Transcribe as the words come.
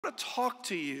want to talk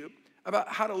to you about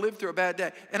how to live through a bad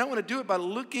day. And I want to do it by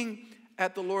looking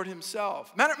at the Lord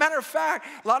himself. Matter of fact,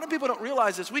 a lot of people don't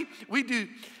realize this. We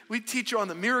teach on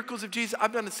the miracles of Jesus.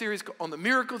 I've done a series on the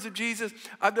miracles of Jesus.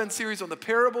 I've done a series on the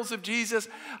parables of Jesus.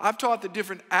 I've taught the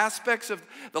different aspects of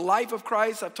the life of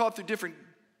Christ. I've taught through different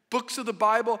books of the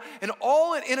Bible, and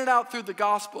all in and out through the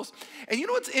Gospels. And you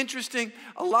know what's interesting?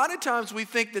 A lot of times we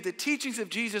think that the teachings of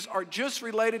Jesus are just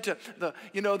related to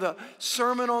the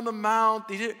Sermon on the Mount.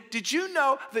 Did you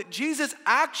know that Jesus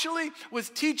actually was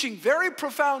teaching very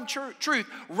profound truth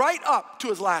right up to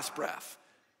his last breath?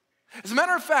 As a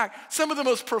matter of fact, some of the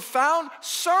most profound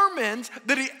sermons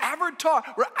that he ever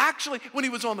taught were actually when he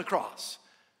was on the cross.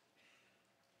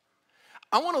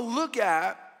 I want to look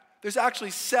at, there's actually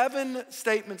 7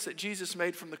 statements that Jesus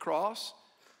made from the cross.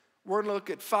 We're going to look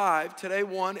at 5, today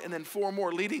 1, and then 4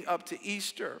 more leading up to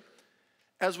Easter,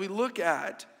 as we look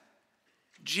at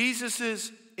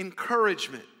Jesus'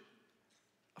 encouragement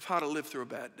of how to live through a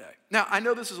bad day. Now, I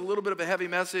know this is a little bit of a heavy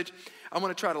message. I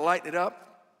want to try to lighten it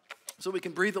up so we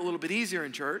can breathe a little bit easier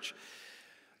in church.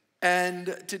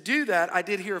 And to do that, I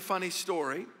did hear a funny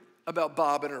story about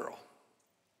Bob and Earl.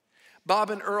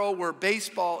 Bob and Earl were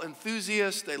baseball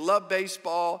enthusiasts. They loved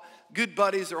baseball, good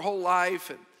buddies their whole life.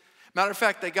 And matter of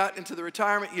fact, they got into the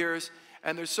retirement years,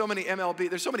 and there's so many MLB,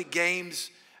 there's so many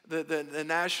games, the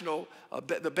national,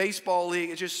 the baseball league,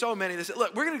 it's just so many. They said,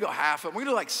 look, we're going to go half of them. We're going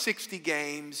to do like 60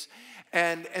 games.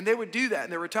 And they would do that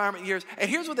in their retirement years. And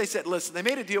here's what they said. Listen, they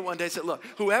made a deal one day. They said, look,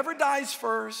 whoever dies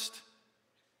first,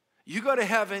 you go to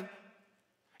heaven.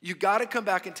 You got to come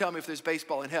back and tell me if there's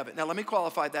baseball in heaven. Now, let me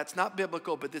qualify. That's not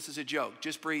biblical, but this is a joke.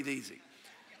 Just breathe easy.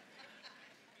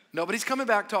 Nobody's coming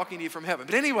back talking to you from heaven.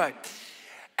 But anyway,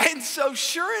 and so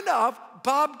sure enough,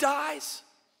 Bob dies.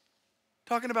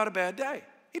 Talking about a bad day.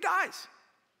 He dies.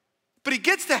 But he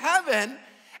gets to heaven,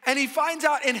 and he finds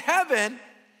out in heaven,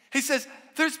 he says,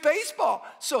 there's baseball.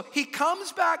 So he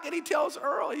comes back and he tells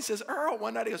Earl, he says, Earl,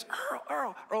 one night he goes,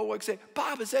 Earl. Earl wakes up,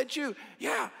 Bob, is that you?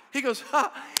 Yeah. He goes,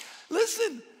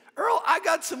 listen, Earl, I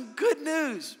got some good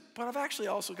news, but I've actually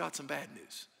also got some bad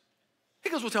news. He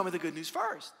goes, well, tell me the good news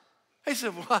first. He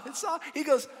said, what? He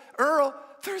goes, Earl,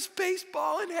 there's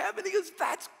baseball in heaven. He goes,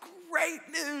 that's great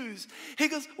news. He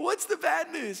goes, what's the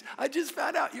bad news? I just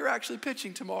found out you're actually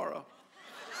pitching tomorrow.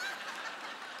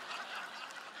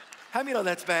 How many know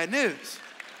that's bad news?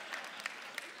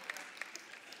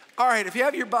 All right, if you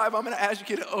have your Bible, I'm going to ask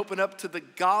you to open up to the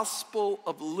Gospel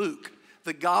of Luke.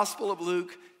 The Gospel of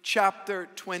Luke, chapter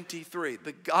 23.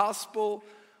 The Gospel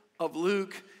of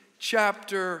Luke,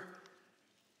 chapter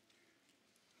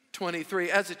 23.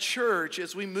 As a church,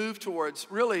 as we move towards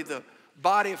really the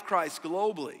body of Christ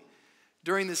globally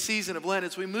during the season of Lent,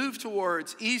 as we move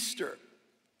towards Easter,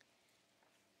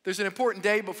 there's an important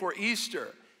day before Easter.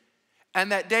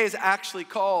 And that day is actually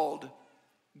called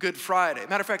Good Friday.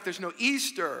 Matter of fact, there's no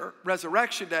Easter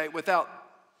Resurrection Day without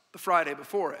the Friday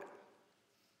before it.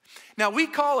 Now, we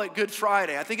call it Good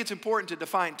Friday. I think it's important to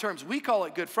define terms. We call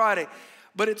it Good Friday,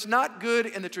 but it's not good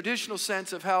in the traditional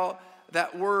sense of how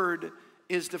that word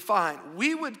is defined.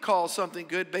 We would call something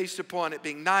good based upon it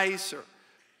being nice or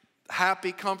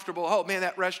happy, comfortable. Oh, man,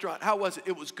 that restaurant, how was it?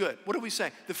 It was good. What are we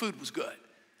saying? The food was good.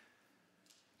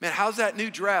 Man, how's that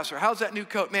new dress or how's that new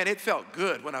coat? Man, it felt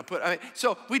good when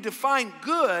so we define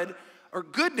good or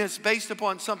goodness based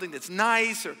upon something that's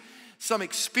nice or some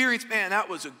experience. Man, that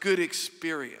was a good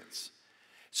experience.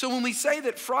 So when we say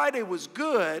that Friday was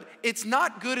good, it's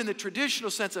not good in the traditional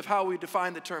sense of how we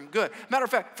define the term good. Matter of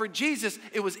fact, for Jesus,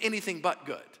 it was anything but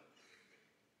good.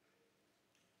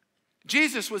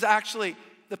 Jesus was actually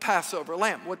the Passover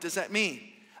lamb. What does that mean?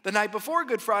 The night before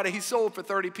Good Friday, he sold for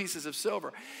 30 pieces of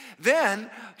silver.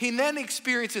 He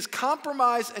experiences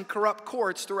compromise and corrupt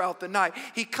courts throughout the night.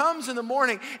 He comes in the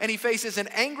morning and he faces an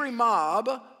angry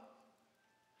mob.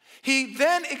 He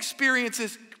then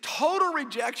experiences total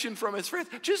rejection from his friends.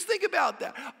 Just think about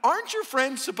that. Aren't your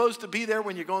friends supposed to be there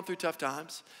when you're going through tough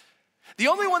times? The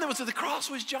only one that was at the cross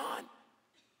was John.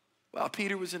 Well,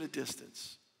 Peter was in a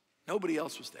distance. Nobody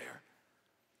else was there.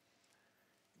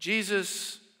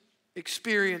 Jesus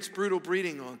experienced brutal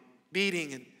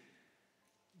beating and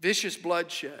vicious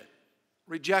bloodshed,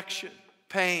 rejection,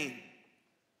 pain.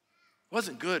 It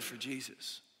wasn't good for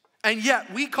Jesus. And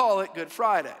yet we call it Good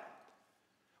Friday.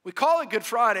 We call it Good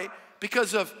Friday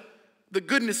because of the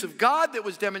goodness of God that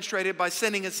was demonstrated by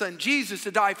sending his son Jesus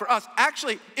to die for us.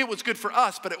 Actually, it was good for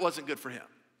us, but it wasn't good for him.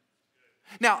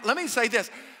 Now, let me say this.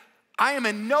 I am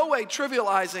in no way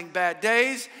trivializing bad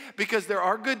days because there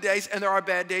are good days and there are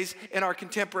bad days in our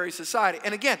contemporary society.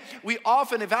 And again, we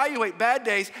often evaluate bad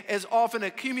days as often an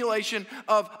accumulation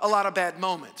of a lot of bad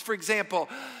moments. For example,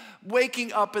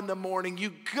 waking up in the morning,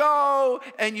 you go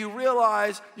and you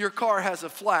realize your car has a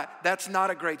flat. That's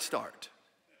not a great start.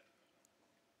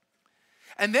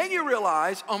 And then you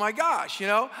realize, oh my gosh,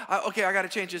 I got to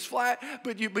change this flat.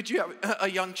 But you have a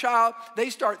young child. They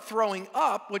start throwing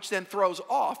up, which then throws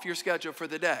off your schedule for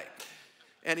the day.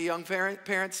 And a young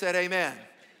parent said, amen.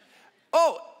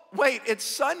 Oh, wait, it's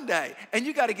Sunday, and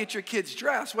you got to get your kids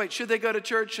dressed. Wait, should they go to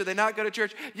church? Should they not go to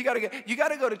church? You got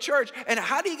to go to church. And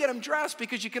how do you get them dressed?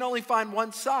 Because you can only find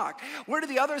one sock. Where did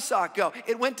the other sock go?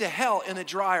 It went to hell in the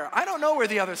dryer. I don't know where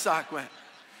the other sock went.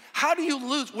 How do you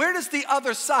lose? Where does the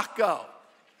other sock go?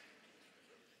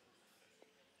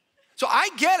 So I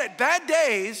get it. Bad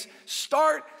days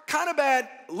start kind of bad,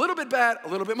 a little bit bad, a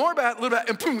little bit more bad, a little bit,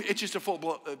 and boom, it's just a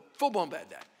full-blown bad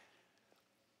day.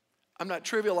 I'm not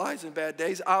trivializing bad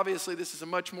days. Obviously, this is a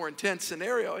much more intense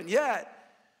scenario, and yet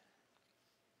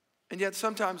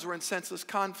sometimes we're in senseless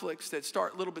conflicts that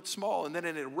start a little bit small, and then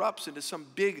it erupts into some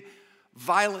big,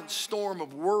 violent storm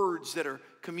of words that are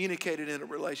communicated in a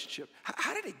relationship.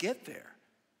 How did it get there?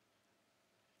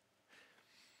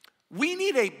 We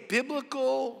need a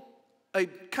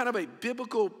kind of a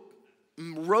biblical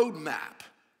roadmap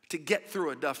to get through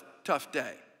a tough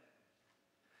day.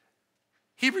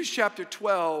 Hebrews chapter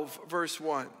 12, verse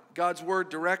 1. God's word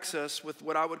directs us with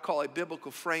what I would call a biblical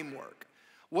framework.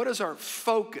 What is our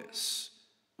focus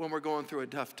when we're going through a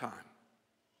tough time?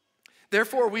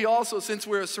 Therefore, we also, since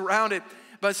we're surrounded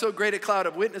by so great a cloud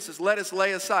of witnesses, let us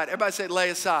lay aside. Everybody say, lay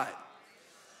aside.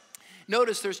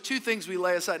 Notice there's two things we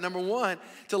lay aside. Number one,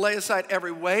 to lay aside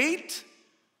every weight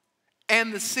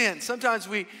and the sin. Sometimes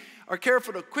we are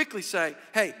careful to quickly say,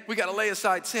 hey, we got to lay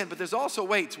aside sin, but there's also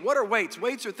weights. What are weights?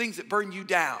 Weights are things that burn you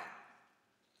down.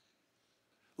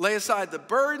 Lay aside the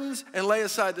burdens and lay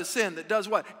aside the sin. That does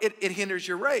what? It hinders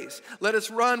your race. Let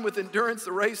us run with endurance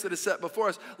the race that is set before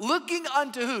us. Looking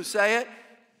unto who? Say it.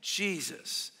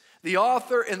 Jesus, the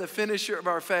author and the finisher of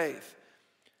our faith,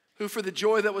 who for the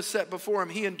joy that was set before him,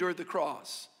 he endured the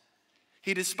cross.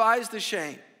 He despised the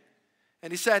shame,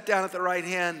 and he sat down at the right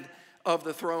hand of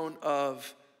the throne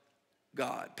of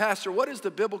God. Pastor, what is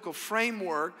the biblical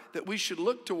framework that we should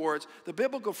look towards? The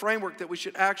biblical framework that we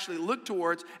should actually look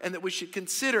towards and that we should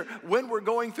consider when we're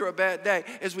going through a bad day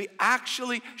is we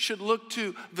actually should look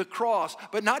to the cross,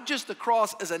 but not just the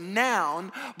cross as a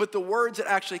noun, but the words that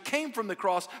actually came from the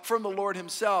cross from the Lord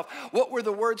himself. What were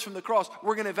the words from the cross?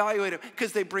 We're going to evaluate them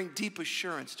because they bring deep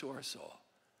assurance to our soul.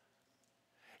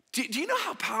 Do you know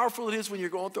how powerful it is when you're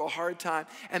going through a hard time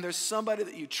and there's somebody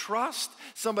that you trust,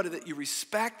 somebody that you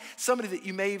respect, somebody that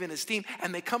you may even esteem,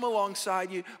 and they come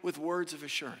alongside you with words of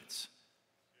assurance?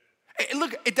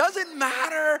 Look, it doesn't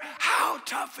matter how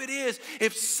tough it is.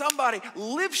 If somebody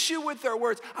lifts you with their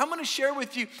words, I'm going to share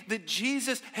with you that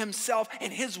Jesus himself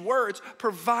and his words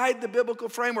provide the biblical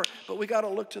framework, but we got to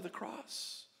look to the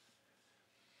cross.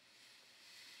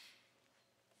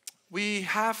 We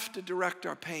have to direct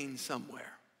our pain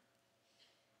somewhere.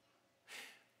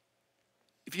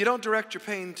 If you don't direct your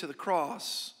pain to the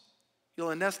cross, you'll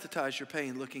anesthetize your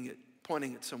pain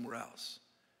pointing it somewhere else.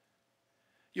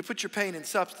 You put your pain in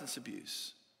substance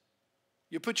abuse.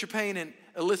 You put your pain in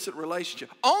illicit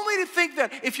relationship. Only to think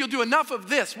that if you'll do enough of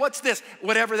this, what's this?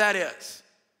 Whatever that is.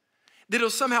 That it'll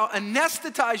somehow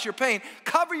anesthetize your pain,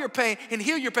 cover your pain, and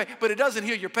heal your pain. But it doesn't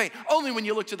heal your pain. Only when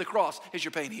you look to the cross is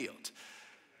your pain healed.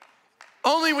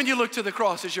 Only when you look to the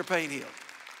cross is your pain healed.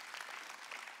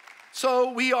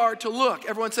 So we are to look.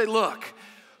 Everyone say, look.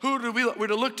 Who do we look? We're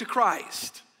to look to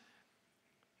Christ.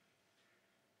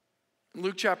 In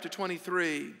Luke chapter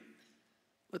 23,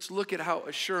 let's look at how the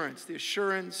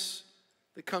assurance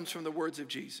that comes from the words of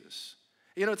Jesus.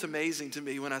 You know, it's amazing to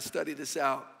me when I study this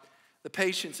out, the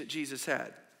patience that Jesus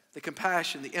had, the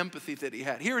compassion, the empathy that he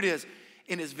had. Here it is.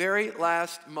 In his very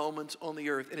last moments on the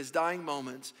earth, in his dying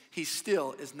moments, he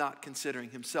still is not considering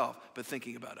himself, but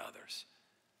thinking about others.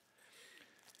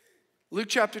 Luke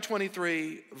chapter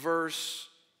 23, verse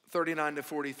 39 to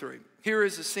 43. Here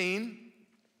is the scene.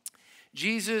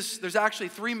 Jesus, there's actually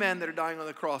 3 men that are dying on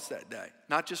the cross that day.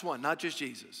 Not just one, not just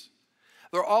Jesus.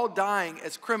 They're all dying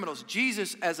as criminals.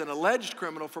 Jesus as an alleged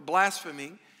criminal for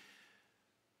blaspheming,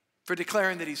 for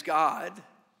declaring that he's God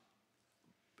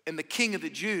and the King of the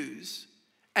Jews.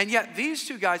 And yet these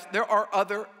 2 guys, there are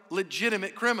other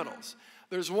legitimate criminals.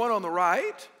 There's one on the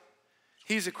right.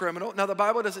 He's a criminal. Now the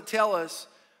Bible doesn't tell us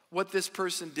what this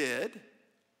person did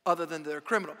other than they're a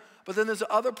criminal. But then there's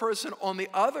the other person on the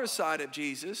other side of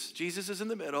Jesus. Jesus is in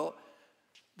the middle,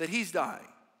 that he's dying.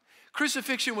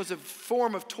 Crucifixion was a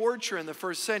form of torture in the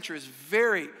first century.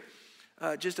 It's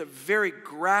just a very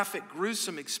graphic,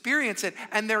 gruesome experience.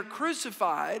 And they're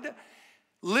crucified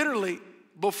literally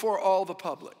before all the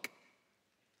public.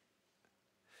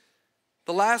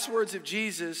 The last words of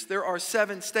Jesus, there are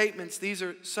 7 statements. These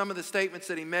are some of the statements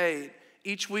that he made.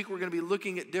 Each week we're going to be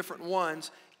looking at different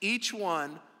ones. Each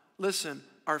one, listen,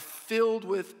 are filled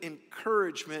with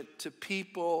encouragement to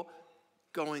people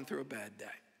going through a bad day.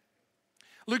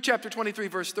 Luke chapter 23,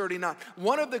 verse 39.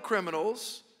 One of the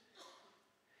criminals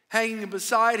hanging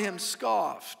beside him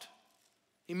scoffed.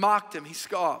 He mocked him, he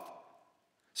scoffed.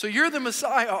 So you're the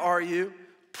Messiah, are you?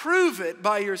 Prove it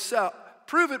by yourself.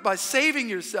 Prove it by saving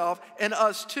yourself and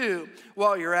us too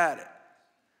while you're at it.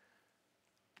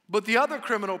 But the other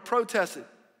criminal protested,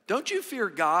 don't you fear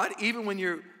God even when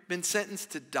you've been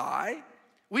sentenced to die?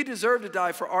 We deserve to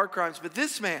die for our crimes, but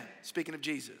this man, speaking of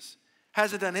Jesus,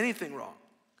 hasn't done anything wrong.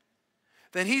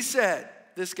 Then he said,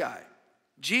 this guy,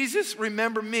 Jesus,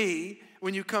 remember me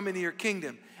when you come into your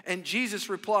kingdom. And Jesus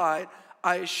replied,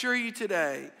 I assure you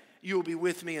today, you will be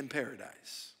with me in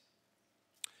paradise.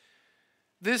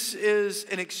 This is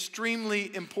an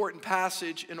extremely important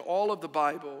passage in all of the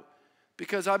Bible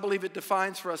because I believe it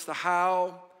defines for us the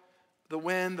how, the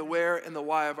when, the where, and the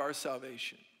why of our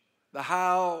salvation. The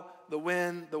how, the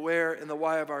when, the where, and the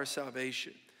why of our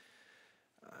salvation.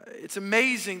 It's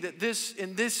amazing that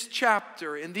in this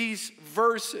chapter, in these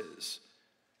verses,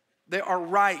 they are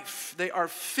rife. They are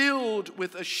filled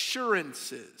with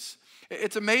assurances.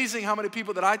 It's amazing how many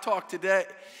people that I talk today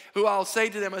who I'll say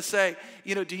to them, I say,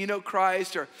 do you know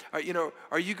Christ? Or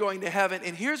are you going to heaven?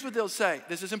 And here's what they'll say.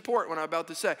 This is important what I'm about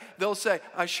to say. They'll say,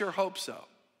 I sure hope so.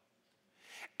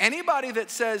 Anybody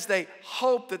that says they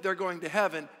hope that they're going to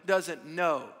heaven doesn't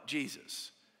know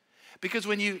Jesus. Because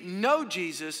when you know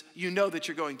Jesus, you know that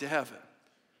you're going to heaven.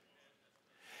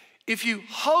 If you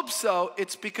hope so,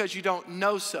 it's because you don't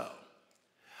know so.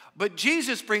 But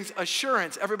Jesus brings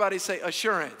assurance. Everybody say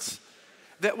assurance.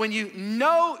 That when you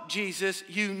know Jesus,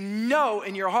 you know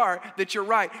in your heart that you're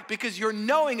right. Because your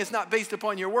knowing is not based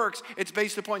upon your works. It's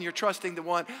based upon your trusting the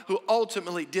one who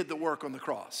ultimately did the work on the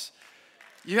cross.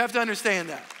 You have to understand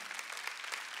that.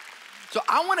 So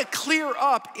I want to clear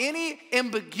up any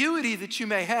ambiguity that you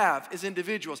may have as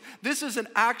individuals. This is an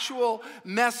actual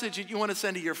message that you want to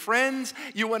send to your friends.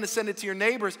 You want to send it to your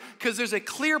neighbors because there's a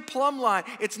clear plumb line.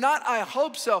 It's not I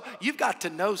hope so. You've got to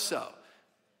know so.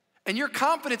 And your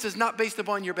confidence is not based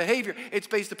upon your behavior. It's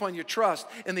based upon your trust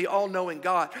in the all-knowing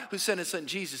God who sent his son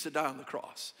Jesus to die on the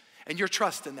cross. And your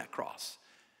trust in that cross,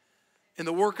 in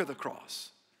the work of the cross.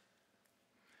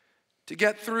 To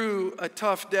get through a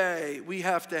tough day, we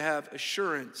have to have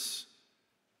assurance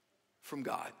from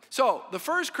God. So the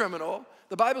first criminal,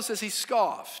 the Bible says he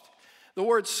scoffed. The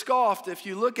word scoffed, if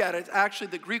you look at it, it's actually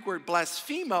the Greek word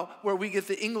blasphemo, where we get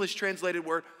the English translated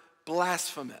word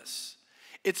blasphemous.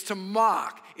 It's to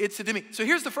mock. It's to demean. So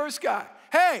here's the first guy.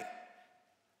 Hey,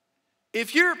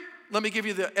 let me give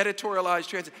you the editorialized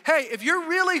translation. Hey, if you're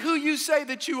really who you say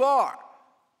that you are,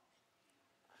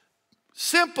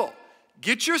 simple.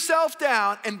 Get yourself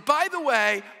down, and by the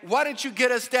way, why don't you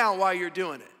get us down while you're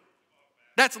doing it?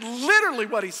 That's literally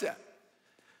what he said.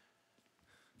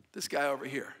 This guy over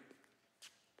here.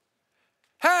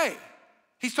 Hey,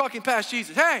 he's talking past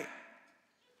Jesus. Hey,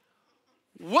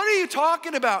 what are you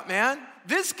talking about, man?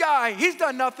 This guy, he's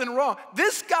done nothing wrong.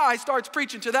 This guy starts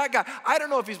preaching to that guy. I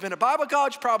don't know if he's been to Bible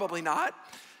college, probably not.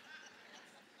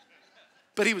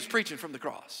 But he was preaching from the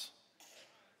cross.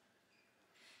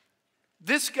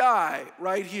 This guy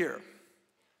right here,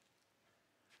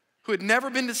 who had never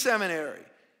been to seminary,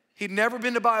 he'd never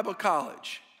been to Bible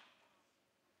college,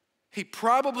 he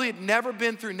probably had never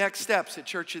been through Next Steps at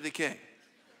Church of the King.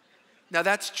 Now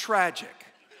that's tragic.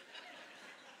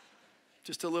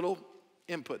 Just a little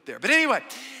input there. But anyway,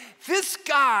 this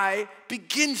guy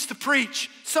begins to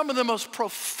preach some of the most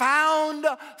profound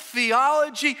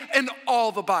theology in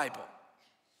all the Bible.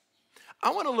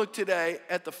 I want to look today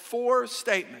at the 4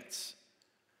 statements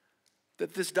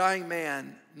that this dying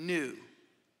man knew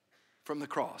from the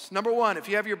cross. Number 1, if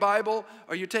you have your Bible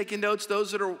or you're taking notes,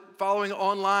 those that are following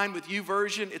online with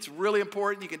YouVersion, it's really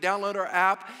important. You can download our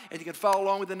app and you can follow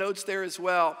along with the notes there as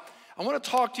well. I want to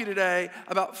talk to you today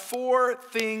about 4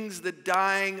 things the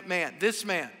dying man, this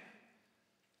man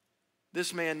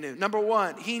knew. Number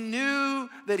 1, he knew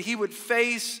that he would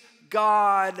face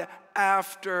God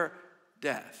after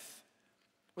death.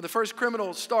 When the first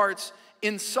criminal starts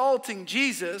insulting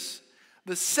Jesus,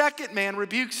 the second man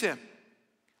rebukes him.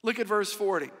 Look at verse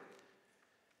 40.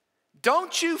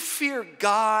 Don't you fear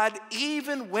God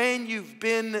even when you've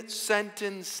been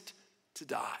sentenced to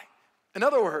die? In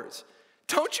other words,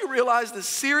 don't you realize the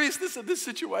seriousness of this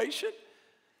situation?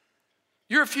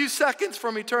 You're a few seconds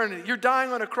from eternity. You're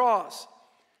dying on a cross.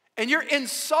 And you're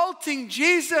insulting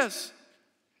Jesus.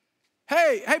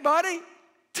 Hey, buddy,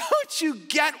 don't you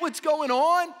get what's going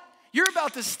on? You're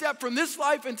about to step from this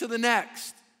life into the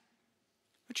next.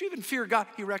 Don't you even fear God?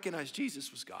 He recognized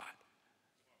Jesus was God.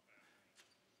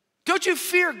 Don't you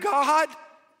fear God?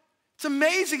 It's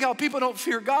amazing how people don't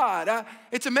fear God.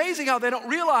 It's amazing how they don't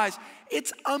realize.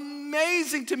 It's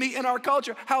amazing to me in our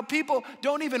culture how people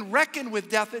don't even reckon with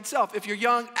death itself. If you're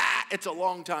young, it's a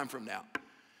long time from now.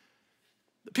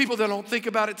 The people that don't think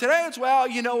about it today, it's, well,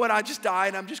 you know what, I just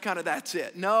died, I'm just kind of, that's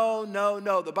it. No.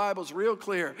 The Bible's real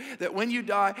clear that when you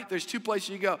die, there's two places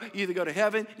you go. You either go to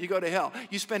heaven, you go to hell.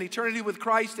 You spend eternity with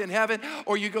Christ in heaven,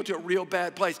 or you go to a real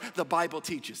bad place. The Bible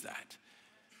teaches that.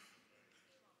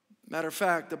 Matter of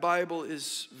fact, the Bible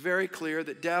is very clear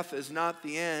that death is not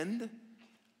the end.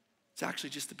 It's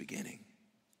actually just the beginning.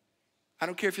 I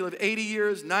don't care if you live 80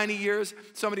 years, 90 years.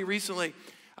 Somebody recently,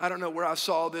 I don't know where I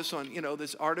saw this on,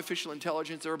 this artificial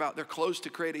intelligence. They're close to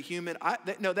create a human.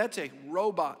 No, that's a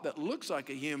robot that looks like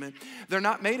a human. They're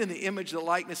not made in the image, the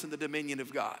likeness, and the dominion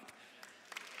of God.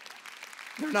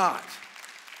 They're not.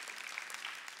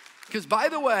 Because by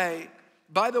the way,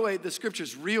 the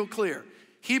scripture's real clear.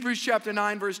 Hebrews chapter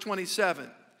 9, verse 27.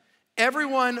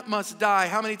 Everyone must die.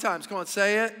 How many times? Come on,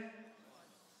 say it.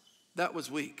 That was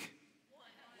weak.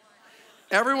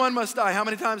 Everyone must die. How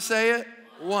many times? Say it.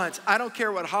 Once. I don't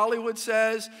care what Hollywood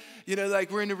says.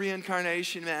 Like we're into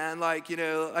reincarnation, man. Like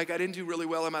I didn't do really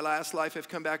well in my last life. I've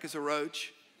come back as a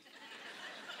roach.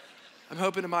 I'm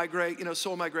hoping to migrate,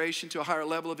 soul migration to a higher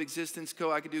level of existence.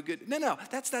 I could do good. No.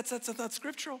 That's not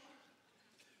scriptural.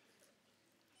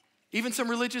 Even some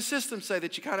religious systems say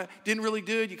that you kind of didn't really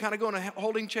do it. You kind of go in a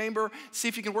holding chamber, see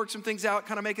if you can work some things out,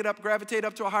 kind of make it up, gravitate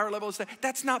up to a higher level of state.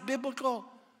 That's not biblical.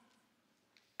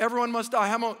 Everyone must die.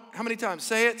 How many times?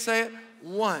 Say it.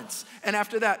 Once. And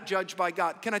after that, judged by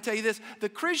God. Can I tell you this? The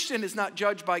Christian is not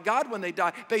judged by God when they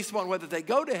die based upon whether they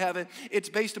go to heaven. It's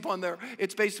based upon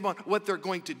what they're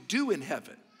going to do in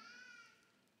heaven.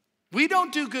 We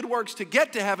don't do good works to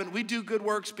get to heaven. We do good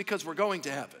works because we're going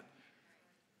to heaven.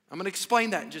 I'm going to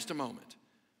explain that in just a moment.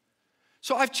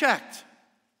 So I've checked.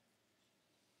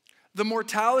 The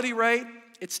mortality rate,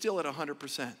 it's still at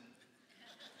 100%.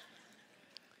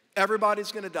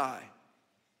 Everybody's going to die.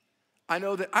 I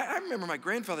know that, I remember my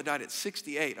grandfather died at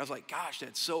 68. I was like, gosh,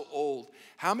 that's so old.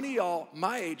 How many of y'all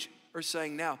my age are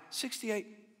saying now, 68,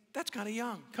 that's kind of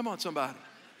young. Come on, somebody.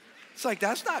 It's like,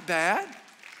 that's not bad.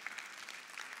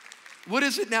 What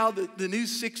is it now? The new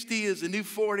 60 is the new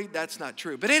 40? That's not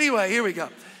true. But anyway, here we go.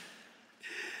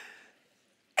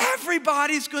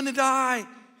 Everybody's going to die.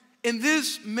 And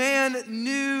this man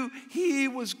knew he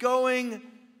was going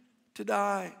to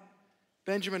die.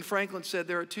 Benjamin Franklin said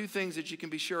there are two things that you can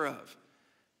be sure of.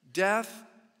 Death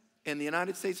in the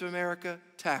United States of America,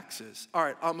 taxes. All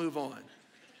right, I'll move on.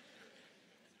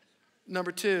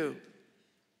 Number two,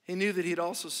 he knew that he'd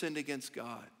also sinned against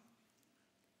God.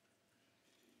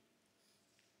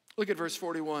 Look at verse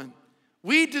 41.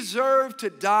 We deserve to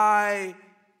die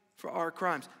for our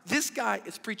crimes. This guy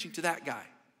is preaching to that guy.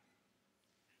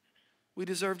 We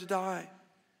deserve to die.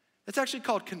 That's actually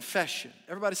called confession.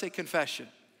 Everybody say confession.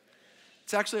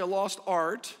 It's actually a lost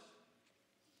art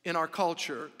in our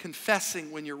culture,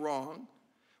 confessing when you're wrong.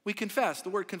 We confess. The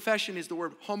word confession is the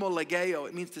word homologeo.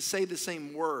 It means to say the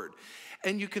same word.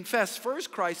 And you confess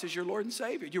first Christ as your Lord and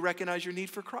Savior. You recognize your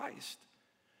need for Christ.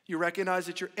 You recognize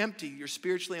that you're empty, you're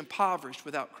spiritually impoverished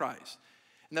without Christ.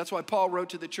 And that's why Paul wrote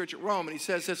to the church at Rome, and he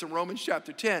says this in Romans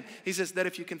chapter 10. He says that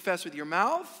if you confess with your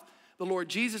mouth the Lord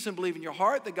Jesus and believe in your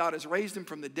heart that God has raised him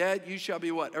from the dead, you shall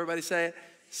be what? Everybody say it.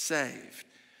 Saved.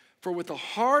 For with the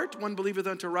heart one believeth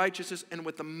unto righteousness, and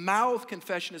with the mouth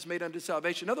confession is made unto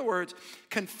salvation. In other words,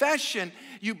 confession,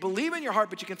 you believe in your heart,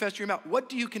 but you confess to your mouth. What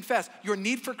do you confess? Your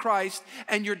need for Christ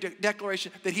and your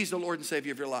declaration that he's the Lord and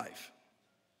Savior of your life.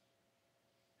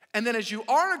 And then as you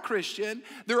are a Christian,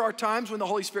 there are times when the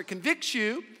Holy Spirit convicts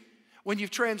you, when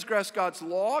you've transgressed God's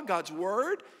law, God's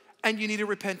word, and you need to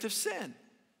repent of sin.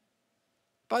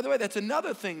 By the way, that's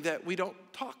another thing that we don't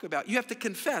talk about. You have to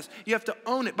confess. You have to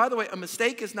own it. By the way, a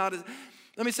mistake is not,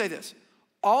 let me say this.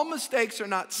 All mistakes are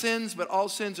not sins, but all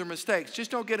sins are mistakes.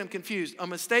 Just don't get them confused. A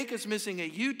mistake is missing a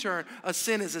U-turn. A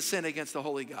sin is a sin against the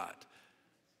holy God.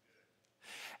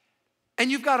 And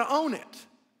you've got to own it.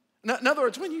 In other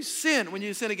words, when you sin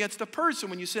against a person,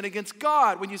 when you sin against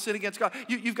God,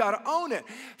 you've got to own it.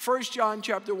 1 John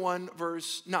chapter 1,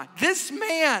 verse 9. This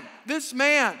man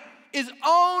is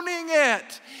owning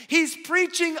it. He's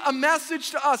preaching a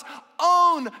message to us.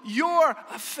 Own your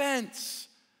offense.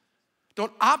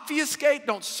 Don't obfuscate,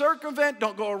 don't circumvent,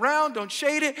 don't go around, don't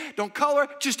shade it, don't color,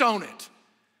 just own it.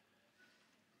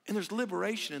 And there's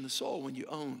liberation in the soul when you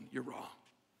own you're wrong.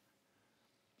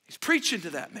 He's preaching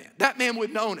to that man. That man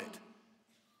wouldn't own it.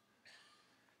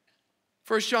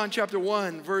 1 John chapter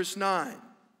 1, verse 9.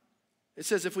 It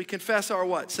says, if we confess our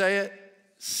what? Say it.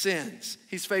 Sins.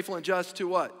 He's faithful and just to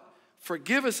what?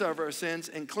 Forgive us of our sins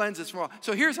and cleanse us from all.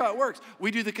 So here's how it works.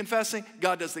 We do the confessing.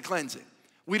 God does the cleansing.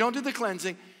 We don't do the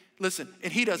cleansing. Listen,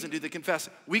 and he doesn't do the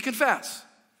confessing. We confess.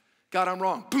 God, I'm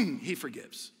wrong. Boom, he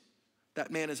forgives.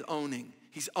 That man is owning.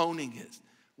 He's owning his.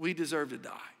 We deserve to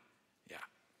die. Yeah.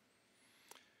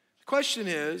 The question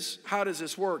is, how does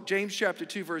this work? James chapter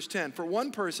 2, verse 10. For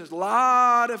one person, there's a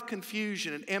lot of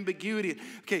confusion and ambiguity.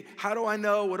 Okay, how do I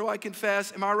know? What do I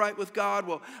confess? Am I right with God?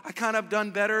 Well, I kind of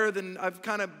done better than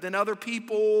other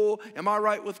people. Am I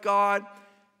right with God?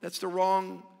 That's the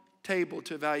wrong table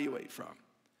to evaluate from.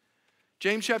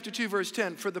 James chapter 2, verse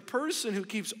 10. For the person who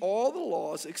keeps all the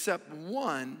laws except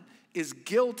one is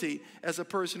guilty as a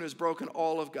person who has broken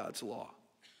all of God's law.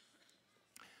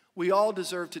 We all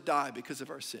deserve to die because of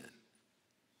our sin.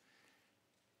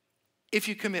 If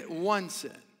you commit one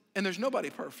sin, and there's nobody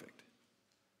perfect.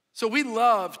 So we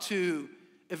love to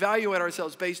evaluate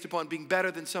ourselves based upon being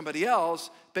better than somebody else,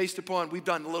 based upon we've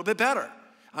done a little bit better.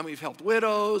 I mean, we've helped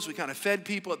widows, we kind of fed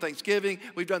people at Thanksgiving,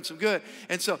 we've done some good.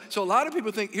 And so a lot of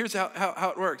people think, here's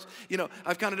how it works. You know,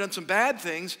 I've kind of done some bad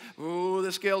things, ooh,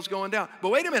 the scale's going down. But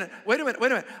wait a minute.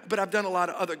 But I've done a lot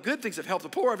of other good things. I've helped the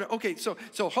poor. Okay, so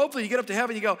hopefully you get up to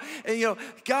heaven, you go, and you know,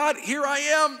 God, here I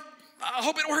am. I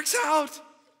hope it works out.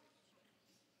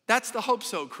 That's the hope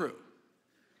so crew.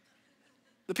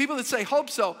 The people that say hope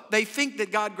so, they think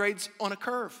that God grades on a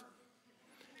curve.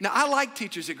 Now, I like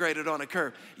teachers that graded on a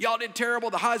curve. Y'all did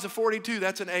terrible. The high's of 42.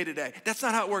 That's an A today. That's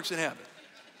not how it works in heaven.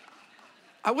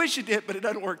 I wish it did, but it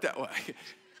doesn't work that way.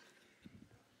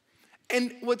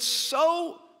 And what's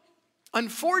so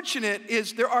unfortunate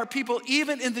is there are people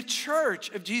even in the church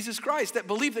of Jesus Christ that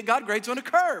believe that God grades on a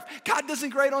curve. God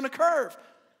doesn't grade on a curve.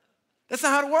 That's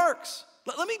not how it works.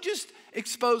 Let me just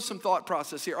expose some thought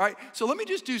process here, all right? So let me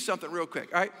just do something real quick,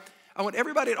 all right? I want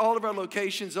everybody at all of our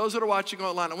locations, those that are watching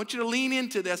online, I want you to lean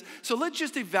into this. So let's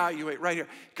just evaluate right here,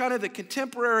 kind of the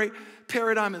contemporary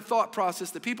paradigm and thought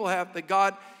process that people have that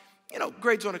God, you know,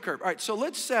 grades on a curve. All right, so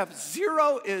let's have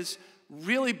 0 is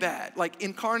really bad, like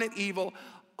incarnate evil.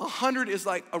 100 is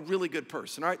like a really good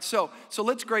person, all right? So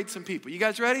let's grade some people. You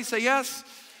guys ready? Say yes.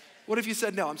 What if you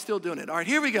said no? I'm still doing it. All right,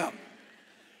 here we go.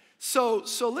 So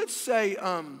let's say,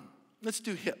 let's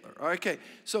do Hitler. Okay,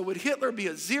 so would Hitler be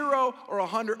a 0 or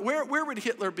 100? Where would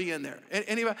Hitler be in there?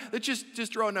 Anybody? Let's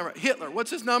just throw a number. Hitler,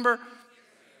 what's his number?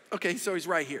 Okay, so he's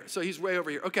right here. So he's way over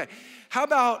here. Okay, how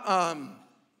about,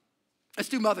 let's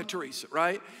do Mother Teresa,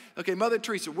 right? Okay, Mother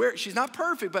Teresa, she's not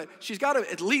perfect, but she's got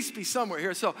to at least be somewhere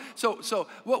here. So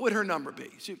what would her number be?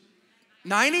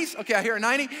 90s? Okay, I hear a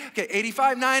 90. Okay,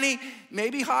 85, 90,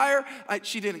 maybe higher.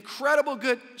 She did incredible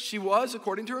good. She was,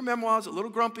 according to her memoirs, a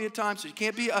little grumpy at times, so you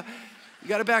can't be, you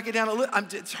got to back it down a little.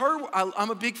 It's her,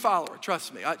 I'm a big follower,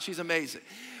 trust me. She's amazing.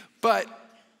 But,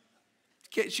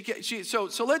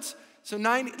 so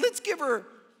 90, let's give her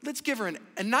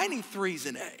a 93's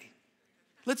an A.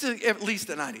 Let's at least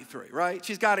a 93, right?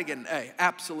 She's got to get an A,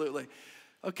 absolutely.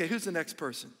 Okay, who's the next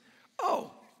person?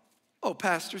 Oh,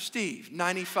 Pastor Steve,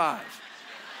 95.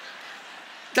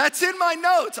 That's in my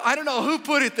notes. I don't know who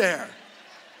put it there.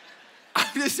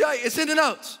 I'm just telling you, it's in the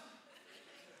notes.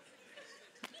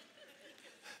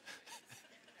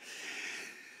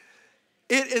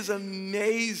 It is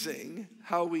amazing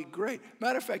how we grade.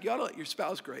 Matter of fact, you ought to let your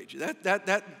spouse grade you.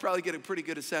 That probably get a pretty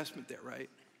good assessment there, right?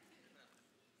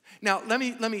 Now, let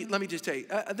me just tell you,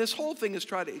 this whole thing is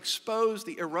trying to expose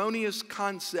the erroneous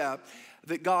concept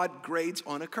that God grades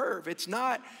on a curve. It's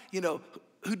not,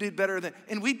 who did better than,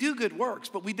 and we do good works,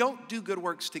 but we don't do good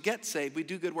works to get saved. We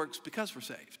do good works because we're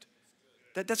saved.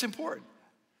 That's important.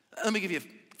 Let me give you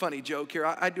a funny joke here.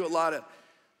 I do a lot of,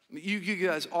 you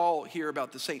guys all hear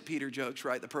about the St. Peter jokes,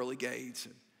 right? The pearly gates.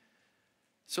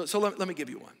 So let me give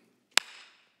you one.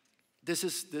 This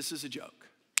is a joke,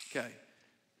 okay?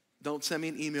 Don't send me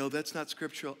an email. That's not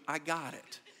scriptural. I got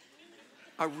it.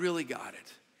 I really got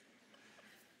it.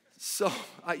 So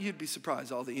you'd be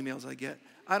surprised all the emails I get.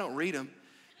 I don't read them.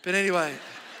 But anyway,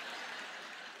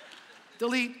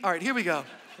 delete. All right, here we go.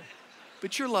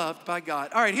 But you're loved by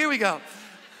God. All right, here we go.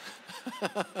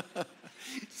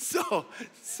 So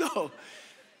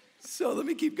let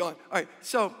me keep going. All right,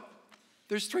 so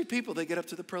there's 3 people that get up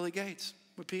to the pearly gates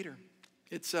with Peter.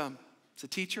 It's a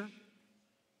teacher,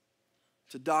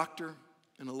 it's a doctor,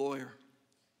 and a lawyer.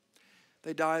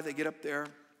 They die, they get up there,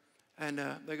 and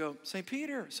they go, St.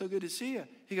 Peter, so good to see you.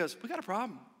 He goes, we got a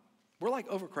problem. We're like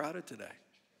overcrowded today.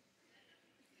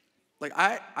 Like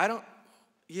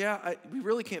we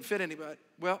really can't fit anybody.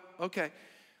 Well, okay.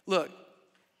 Look,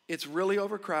 it's really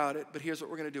overcrowded, but here's what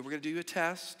we're going to do. We're going to do a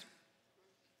test.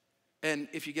 And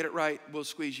if you get it right, we'll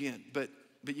squeeze you in. But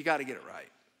you got to get it right.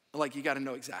 Like, you got to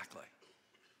know exactly.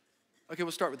 Okay,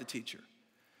 we'll start with the teacher.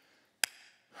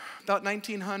 About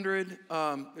 1900,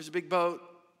 there's a big boat.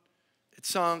 It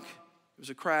sunk. It was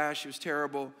a crash. It was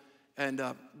terrible. And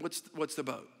what's the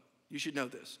boat? You should know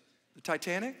this. The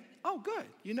Titanic? Oh, good.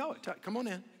 You know it. Come on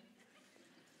in.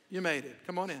 You made it.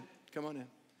 Come on in. Come on in.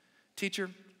 Teacher,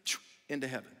 into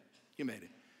heaven. You made it.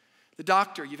 The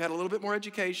doctor, you've had a little bit more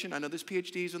education. I know there's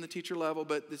PhDs on the teacher level,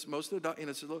 but this most of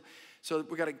the, so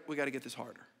we got to get this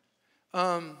harder.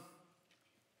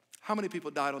 How many people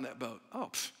died on that boat?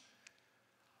 Oh,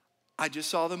 I just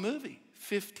saw the movie,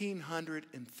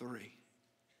 1,503.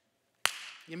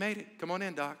 You made it. Come on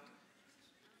in, doc.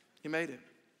 You made it.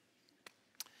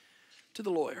 To the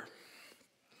lawyer.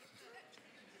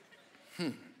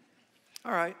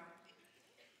 All right.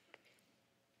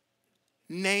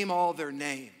 Name all their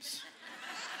names.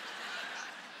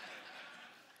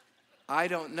 I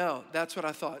don't know. That's what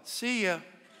I thought. See ya.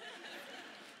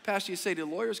 Pastor, you say, do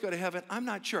lawyers go to heaven? I'm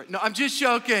not sure. No, I'm just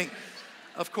joking.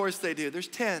 Of course they do. There's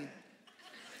 10.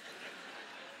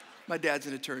 My dad's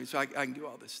an attorney, so I can do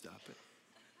all this stuff. But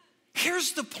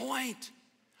here's the point.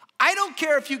 I don't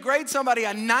care if you grade somebody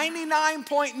a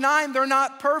 99.9, they're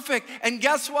not perfect. And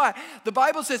guess what? The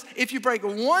Bible says if you break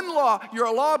one law, you're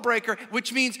a lawbreaker,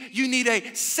 which means you need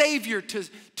a Savior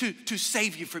to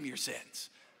save you from your sins.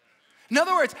 In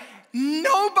other words,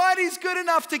 nobody's good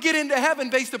enough to get into heaven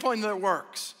based upon their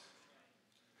works.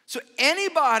 So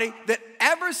anybody that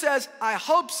ever says, I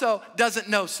hope so, doesn't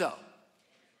know so.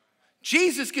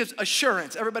 Jesus gives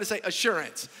assurance. Everybody say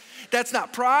assurance. That's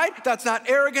not pride, that's not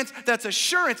arrogance, that's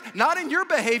assurance, not in your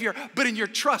behavior, but in your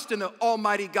trust in the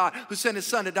Almighty God who sent his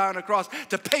son to die on the cross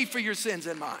to pay for your sins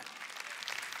and mine.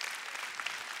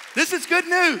 This is good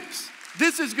news.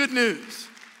 This is good news.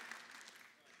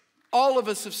 All of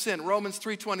us have sinned, Romans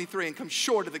 3:23, and come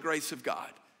short of the grace of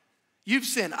God. You've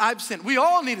sinned, I've sinned. We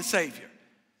all need a Savior.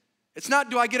 It's not,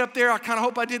 do I get up there, I kind of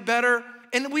hope I did better.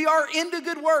 And we are into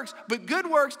good works, but good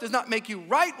works does not make you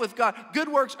right with God. Good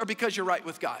works are because you're right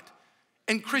with God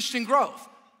and Christian growth,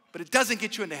 but it doesn't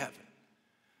get you into heaven.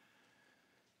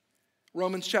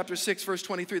 Romans chapter 6, verse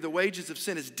 23, the wages of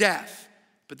sin is death,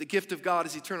 but the gift of God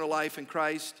is eternal life in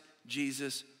Christ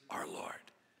Jesus our Lord.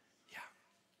 Yeah.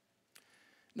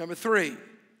 Number 3,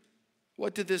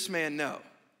 what did this man know?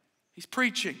 He's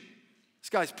preaching. This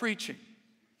guy's preaching.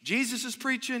 Jesus is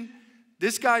preaching.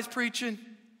 This guy's preaching.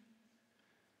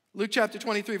 Luke chapter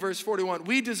 23, verse 41.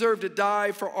 We deserve to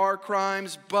die for our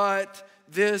crimes, but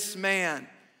this man,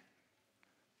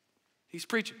 he's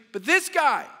preaching. But this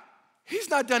guy, he's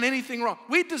not done anything wrong.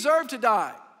 We deserve to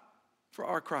die for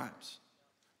our crimes.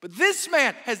 But this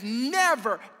man has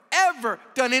never, ever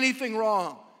done anything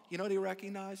wrong. You know what he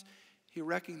recognized? He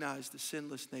recognized the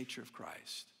sinless nature of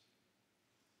Christ.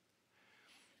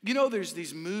 You know, there's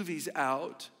these movies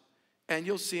out, and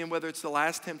you'll see them, whether it's The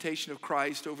Last Temptation of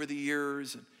Christ over the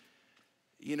years. And,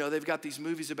 you know, they've got these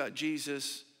movies about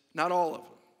Jesus. Not all of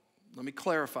them. Let me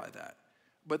clarify that.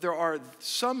 But there are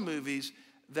some movies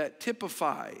that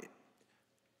typify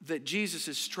that Jesus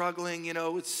is struggling, you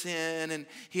know, with sin, and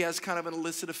he has kind of an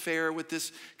illicit affair with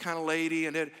this kind of lady.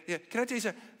 And can I tell you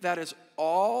something? That is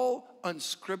all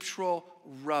unscriptural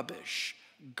rubbish.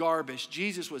 Garbage.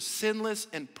 Jesus was sinless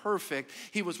and perfect.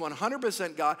 He was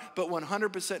 100% God, but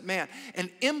 100% man.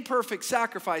 An imperfect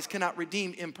sacrifice cannot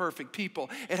redeem imperfect people.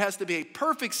 It has to be a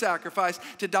perfect sacrifice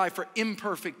to die for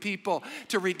imperfect people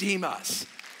to redeem us.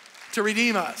 To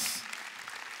redeem us.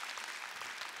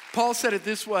 Paul said it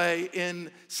this way in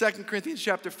 2 Corinthians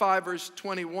chapter 5, verse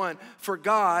 21. For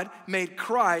God made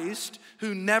Christ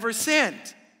who never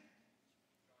sinned.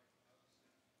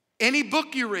 Any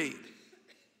book you read,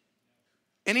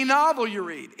 any novel you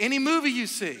read, any movie you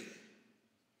see.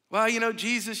 Well, you know,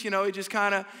 Jesus, you know,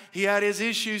 he had his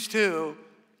issues too.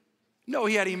 No,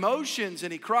 he had emotions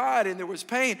and he cried and there was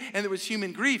pain and there was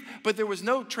human grief, but there was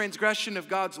no transgression of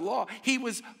God's law. He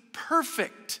was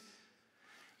perfect.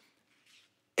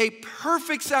 A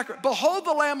perfect sacrifice. Behold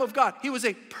the Lamb of God. He was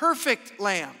a perfect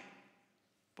lamb.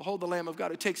 Behold the Lamb of God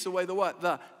who takes away the what?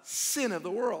 The sin of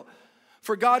the world.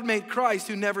 For God made Christ,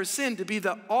 who never sinned, to be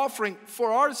the offering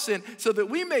for our sin so that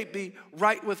we may be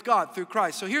right with God through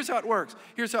Christ. So here's how it works.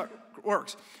 Here's how it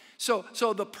works. So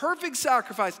the perfect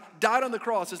sacrifice died on the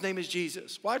cross. His name is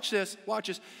Jesus. Watch this. Watch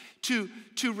this.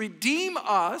 To redeem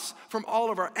us from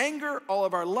all of our anger, all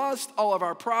of our lust, all of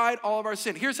our pride, all of our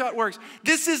sin. Here's how it works.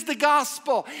 This is the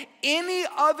gospel. Any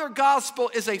other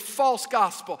gospel is a false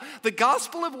gospel. The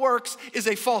gospel of works is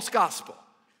a false gospel.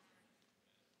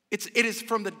 It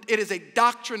is a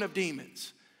doctrine of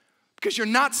demons. Because you're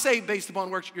not saved based upon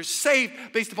works. You're saved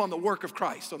based upon the work of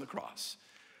Christ on the cross.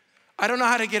 I don't know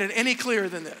how to get it any clearer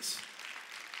than this.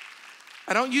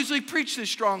 I don't usually preach this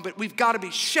strong, but we've got to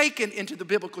be shaken into the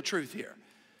biblical truth here.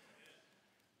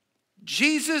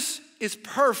 Jesus is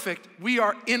perfect. We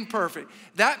are imperfect.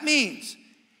 That means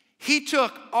he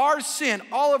took our sin,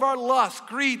 all of our lust,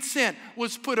 greed, sin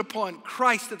was put upon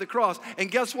Christ at the cross.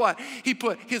 And guess what? He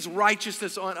put his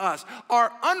righteousness on us.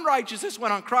 Our unrighteousness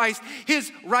went on Christ.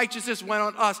 His righteousness went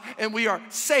on us. And we are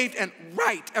saved and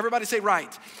right. Everybody say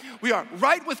right. We are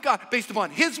right with God based upon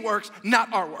his works,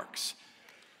 not our works.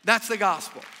 That's the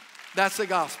gospel. That's the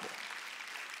gospel.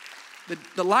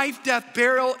 The life, death,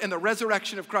 burial, and the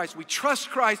resurrection of Christ. We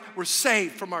trust Christ. We're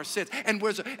saved from our sins. And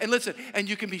listen, and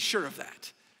you can be sure of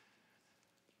that.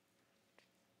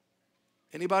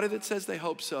 Anybody that says they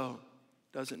hope so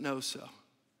doesn't know so.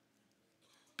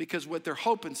 Because what they're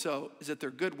hoping so is that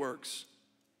their good works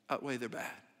outweigh their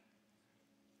bad.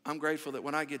 I'm grateful that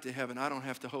when I get to heaven, I don't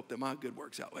have to hope that my good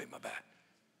works outweigh my bad.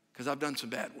 Because I've done some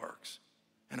bad works.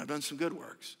 And I've done some good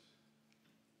works.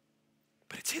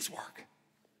 But it's his work.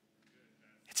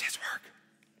 It's his work.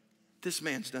 This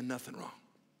man's done nothing wrong.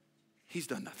 He's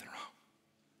done nothing wrong.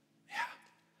 Yeah.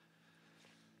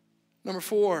 Number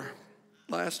 4,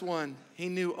 last one. He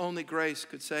knew only grace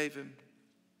could save him.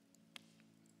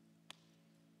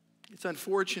 It's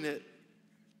unfortunate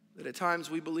that at times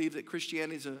we believe that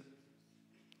Christianity is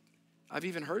I've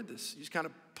even heard this. You just kind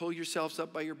of pull yourselves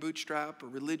up by your bootstrap, or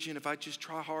religion, if I just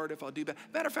try hard, if I'll do better.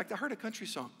 Matter of fact, I heard a country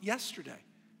song yesterday,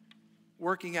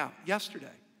 working out,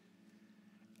 yesterday.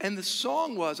 And the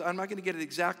song was, I'm not going to get it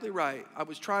exactly right. I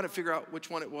was trying to figure out which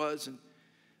one it was, and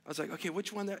I was like, okay,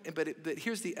 which one? But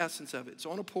here's the essence of it. It's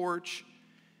on a porch,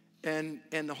 and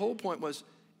the whole point was,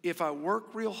 if I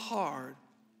work real hard,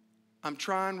 I'm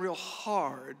trying real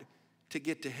hard to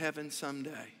get to heaven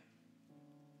someday.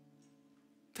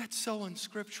 That's so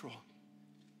unscriptural.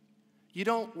 You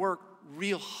don't work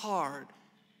real hard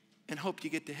and hope you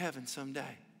get to heaven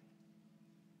someday.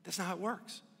 That's not how it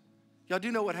works. Y'all do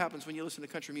know what happens when you listen to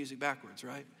country music backwards,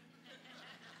 right?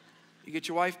 You get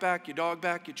your wife back, your dog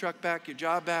back, your truck back, your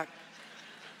job back.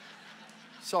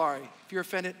 Sorry, if you're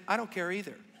offended, I don't care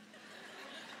either.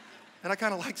 And I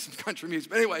kind of like some country music.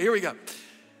 But anyway, here we go.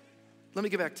 Let me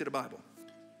get back to the Bible.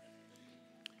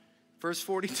 Verse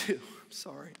 42. I'm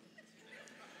sorry.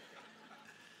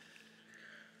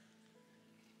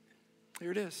 Here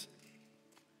it is.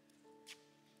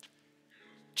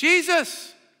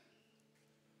 Jesus,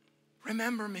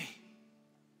 remember me.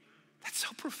 That's so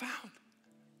profound.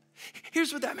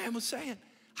 Here's what that man was saying.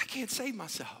 I can't save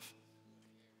myself.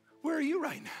 Where are you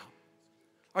right now?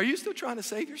 Are you still trying to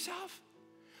save yourself?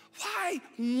 Why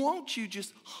won't you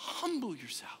just humble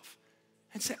yourself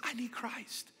and say, I need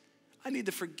Christ. I need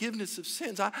the forgiveness of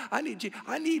sins. I need you.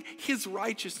 I need his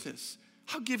righteousness.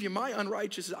 I'll give you my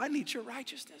unrighteousness. I need your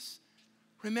righteousness.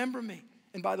 Remember me.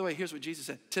 And by the way, here's what Jesus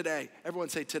said. Today. Everyone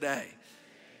say today.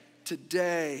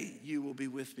 Today you will be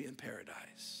with me in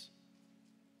paradise.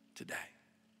 Today.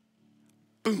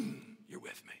 Boom, you're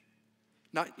with me.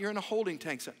 Not you're in a holding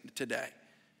tank today.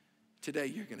 Today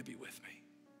you're going to be with me.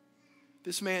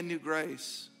 This man knew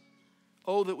grace.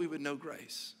 Oh, that we would know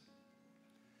grace.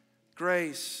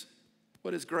 Grace.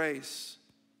 What is grace?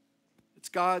 It's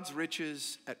God's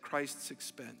riches at Christ's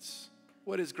expense.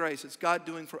 What is grace? It's God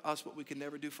doing for us what we can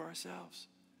never do for ourselves.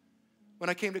 When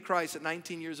I came to Christ at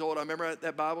 19 years old, I remember at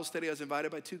that Bible study, I was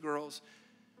invited by 2 girls.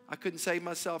 I couldn't save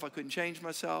myself. I couldn't change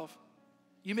myself.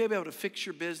 You may be able to fix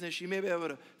your business. You may be able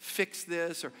to fix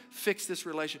this or fix this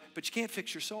relationship, but you can't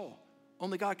fix your soul.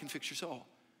 Only God can fix your soul.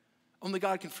 Only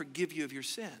God can forgive you of your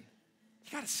sin.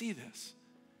 You got to see this.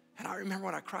 And I remember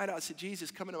when I cried out, I said, Jesus,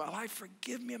 come into my life.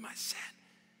 Forgive me of my sin.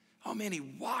 Oh, man, he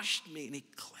washed me and he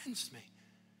cleansed me.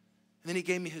 And then he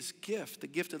gave me his gift, the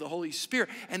gift of the Holy Spirit.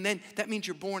 And then that means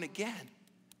you're born again.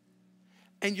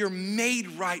 And you're made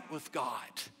right with God.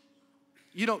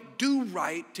 You don't do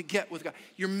right to get with God.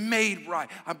 You're made right.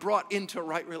 I'm brought into a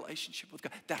right relationship with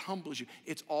God. That humbles you.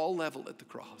 It's all level at the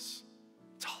cross.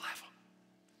 It's all level.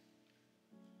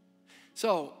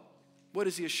 So, what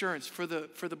is the assurance for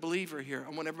the believer here?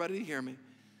 I want everybody to hear me.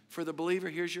 For the believer,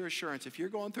 here's your assurance. If you're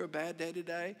going through a bad day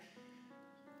today,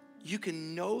 you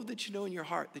can know that you know in your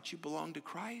heart that you belong to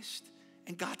Christ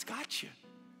and God's got you.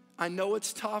 I know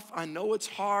it's tough. I know it's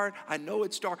hard. I know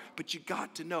it's dark, but you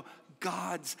got to know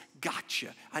God's got you.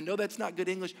 I know that's not good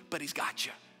English, but he's got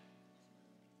you.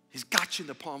 He's got you in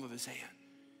the palm of his hand.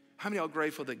 How many are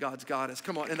grateful that God's got us?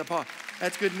 Come on, in the palm.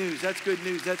 That's good news. That's good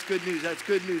news. That's good news. That's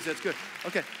good news. That's good.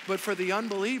 Okay, but for the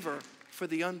unbeliever,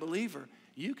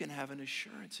 you can have an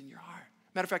assurance in your heart.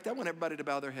 Matter of fact, I want everybody to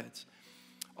bow their heads.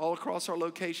 all across our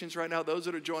locations right now, those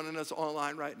that are joining us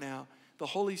online right now. The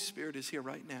Holy Spirit is here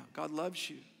right now. God loves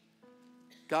you.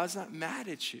 God's not mad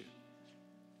at you.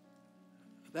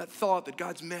 That thought that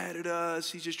God's mad at us,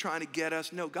 he's just trying to get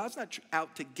us. No, God's not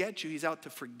out to get you. He's out to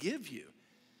forgive you.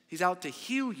 He's out to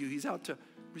heal you. He's out to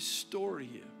restore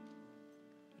you.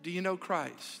 Do you know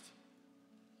Christ?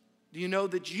 Do you know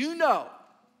that you know,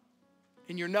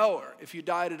 and you're knower, if you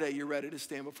die today, you're ready to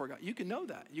stand before God? You can know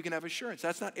that. You can have assurance.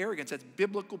 That's not arrogance. That's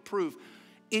biblical proof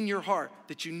in your heart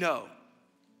that you know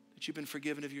that you've been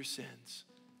forgiven of your sins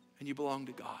and you belong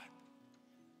to God.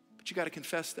 But you got to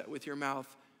confess that with your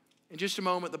mouth. In just a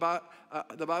moment,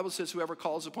 the Bible says whoever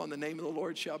calls upon the name of the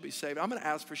Lord shall be saved. I'm going to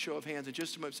ask for a show of hands in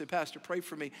just a moment. Say, Pastor, pray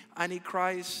for me. I need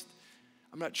Christ.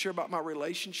 I'm not sure about my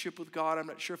relationship with God. I'm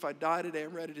not sure if I die today,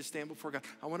 I'm ready to stand before God.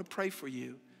 I want to pray for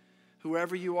you.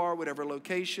 Whoever you are, whatever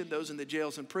location, those in the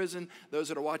jails and prison, those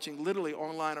that are watching literally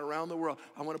online around the world,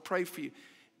 I want to pray for you.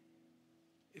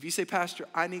 If you say, Pastor,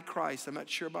 I need Christ. I'm not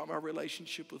sure about my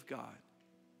relationship with God.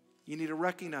 You need to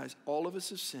recognize all of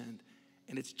us have sinned.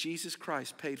 And it's Jesus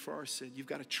Christ paid for our sin. You've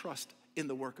got to trust in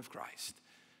the work of Christ.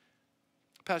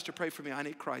 Pastor, pray for me. I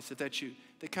need Christ. If that's you,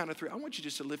 the count of three. I want you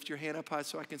just to lift your hand up high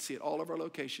so I can see it. All of our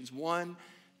locations. 1,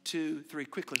 2, 3.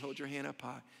 Quickly hold your hand up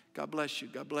high. God bless you.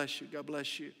 God bless you. God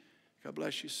bless you. God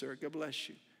bless you, sir. God bless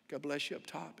you. God bless you up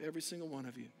top. Every single one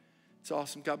of you. It's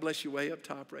awesome. God bless you way up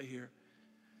top right here.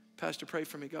 Pastor, pray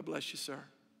for me. God bless you, sir.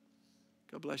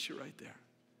 God bless you right there.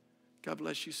 God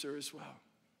bless you, sir, as well.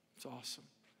 It's awesome.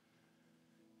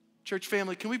 Church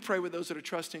family, can we pray with those that are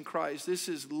trusting Christ? This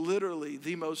is literally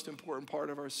the most important part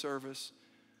of our service.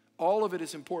 All of it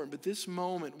is important, but this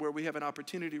moment where we have an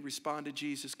opportunity to respond to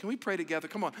Jesus, can we pray together?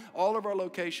 Come on, all of our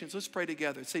locations, let's pray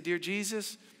together. Say, dear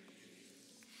Jesus,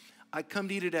 I come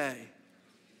to you today,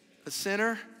 a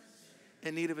sinner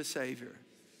in need of a Savior.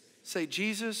 Say,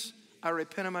 Jesus, I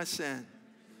repent of my sin.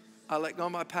 I let go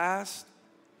of my past,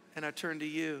 and I turn to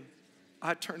you.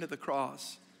 I turn to the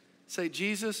cross. Say,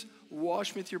 Jesus,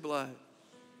 wash me with your blood.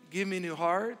 Give me a new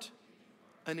heart,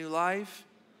 a new life,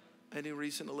 a new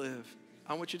reason to live.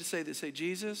 I want you to say this. Say,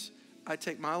 Jesus, I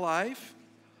take my life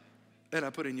and I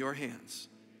put it in your hands.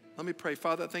 Let me pray.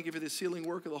 Father, I thank you for the sealing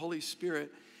work of the Holy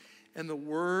Spirit and the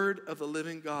word of the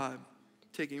living God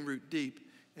taking root deep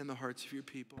in the hearts of your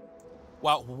people.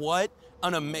 Wow, what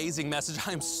an amazing message.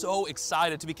 I am so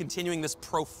excited to be continuing this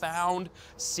profound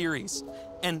series.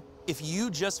 And if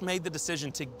you just made the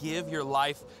decision to give your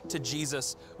life to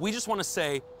Jesus, we just want to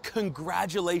say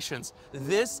congratulations.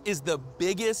 This is the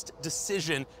biggest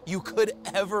decision you could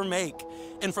ever make.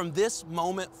 And from this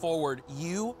moment forward,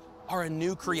 you are a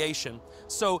new creation.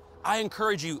 So I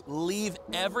encourage you, leave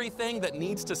everything that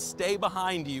needs to stay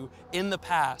behind you in the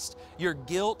past. Your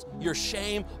guilt, your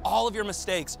shame, all of your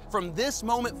mistakes. From this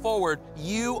moment forward,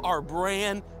 you are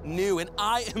brand new. And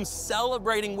I am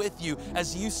celebrating with you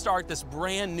as you start this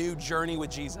brand new journey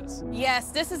with Jesus.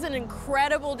 Yes, this is an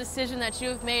incredible decision that you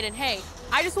have made. And hey,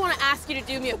 I just want to ask you to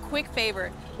do me a quick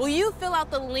favor. Will you fill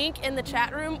out the link in the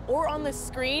chat room or on the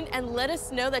screen and let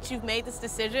us know that you've made this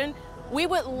decision? We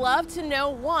would love to know,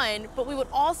 one, but we would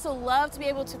also love to be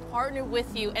able to partner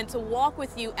with you and to walk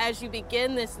with you as you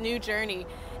begin this new journey.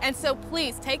 And so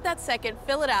please take that second,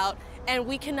 fill it out, and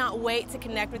we cannot wait to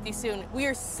connect with you soon. We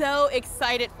are so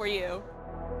excited for you.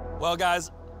 Well,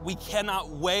 guys, we cannot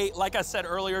wait, like I said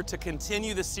earlier, to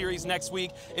continue this series next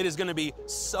week. It is going to be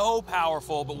so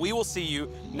powerful, but we will see you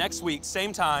next week,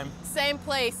 same time. Same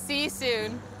place. See you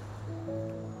soon.